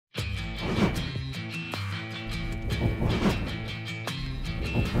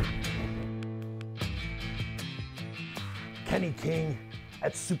Kenny King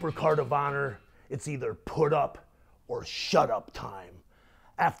at Supercard of Honor, it's either put up or shut up time.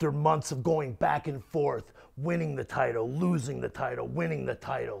 After months of going back and forth, winning the title, losing the title, winning the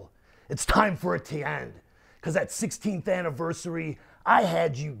title, it's time for it to end. Because at 16th anniversary, I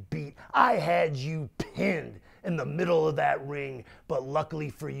had you beat, I had you pinned in the middle of that ring, but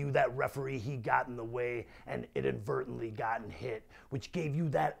luckily for you, that referee, he got in the way and it inadvertently gotten hit, which gave you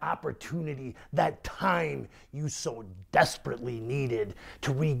that opportunity, that time you so desperately needed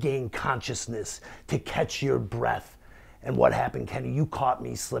to regain consciousness, to catch your breath. And what happened, Kenny? You caught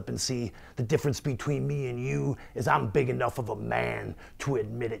me slipping. See, the difference between me and you is I'm big enough of a man to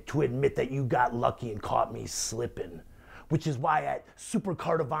admit it, to admit that you got lucky and caught me slipping. Which is why at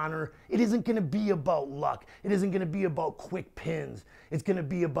Supercard of Honor, it isn't going to be about luck. It isn't going to be about quick pins. It's going to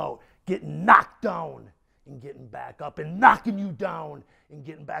be about getting knocked down and getting back up and knocking you down and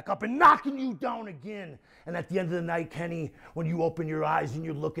getting back up and knocking you down again. And at the end of the night, Kenny, when you open your eyes and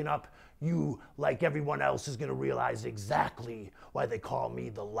you're looking up, you, like everyone else, is going to realize exactly why they call me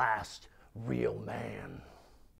the last real man.